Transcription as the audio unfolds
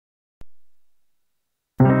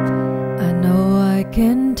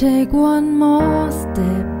can take one more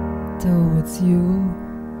step towards you,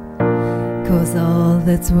 'cause all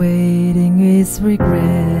that's waiting is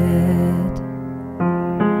regret.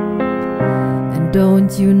 And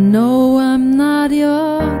don't you know I'm not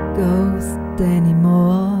your ghost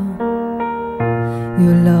anymore?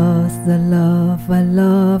 You lost the love I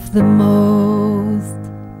love the most.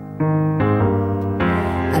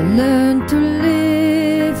 I learned to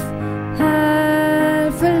live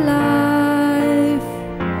half a life,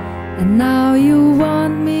 and now you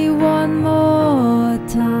want me one more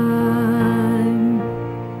time.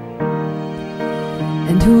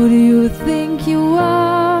 And who do you think you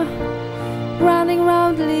are, running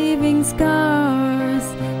round leaving scars,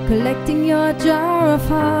 collecting your jar of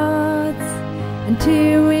hearts and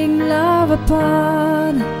tearing love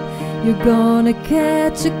apart? You're gonna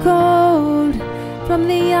catch a cold from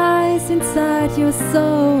the ice inside your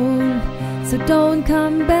soul, so don't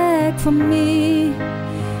come back for me.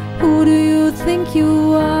 Who do you think you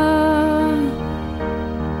are?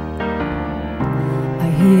 I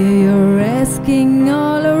hear you're asking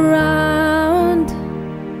all around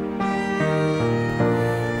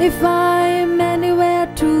if I'm anywhere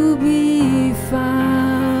to be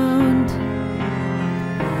found,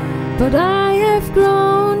 but I have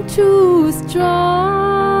grown too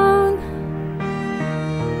strong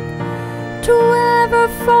to ever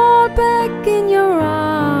fall back in your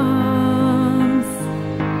arms.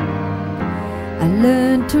 I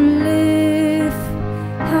learned to live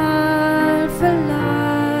half a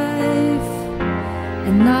life,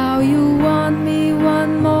 and now you want me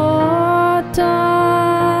one more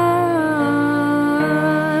time.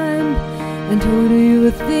 And who do you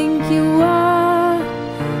think you are,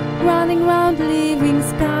 running round leaving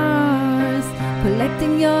scars,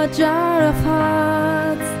 collecting your jar of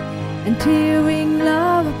hearts and tearing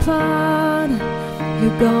love apart?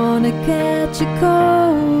 You're gonna catch a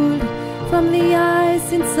cold from the ice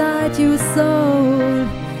inside your soul,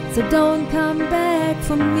 so don't come back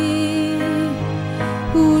for me.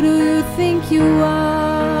 Who do you think you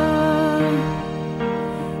are?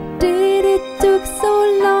 Did it took so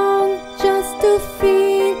long just to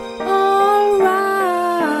feel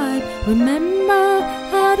alright? Remember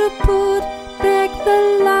how to put back the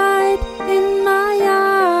light in my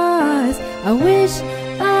eyes. I wish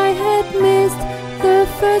I had missed the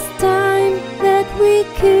first time that we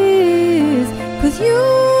kissed, 'cause you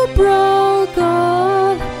broke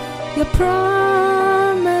all your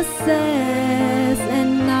promises, and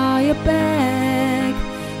now you're back.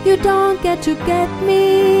 You don't get to get me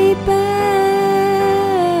back.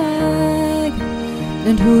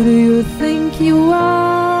 And who do you think you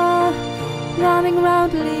are, running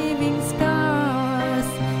round leaving scars,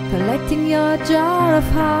 collecting your jar of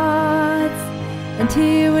hearts and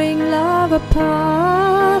tearing love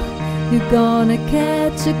apart? You're gonna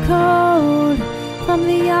catch a cold from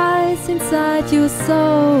the ice inside your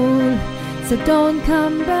soul, so don't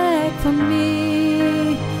come back for me.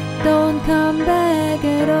 Don't come back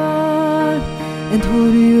at all. And who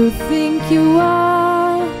do you think you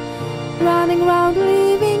are, running round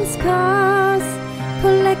leaving scars,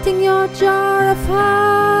 collecting your jar of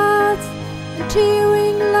hearts and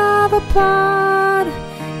tearing love apart?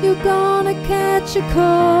 You're gonna catch a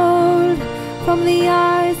cold from the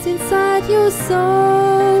ice inside your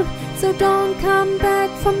soul, so don't come back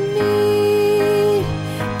for me.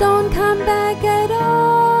 Don't come back at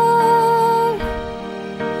all.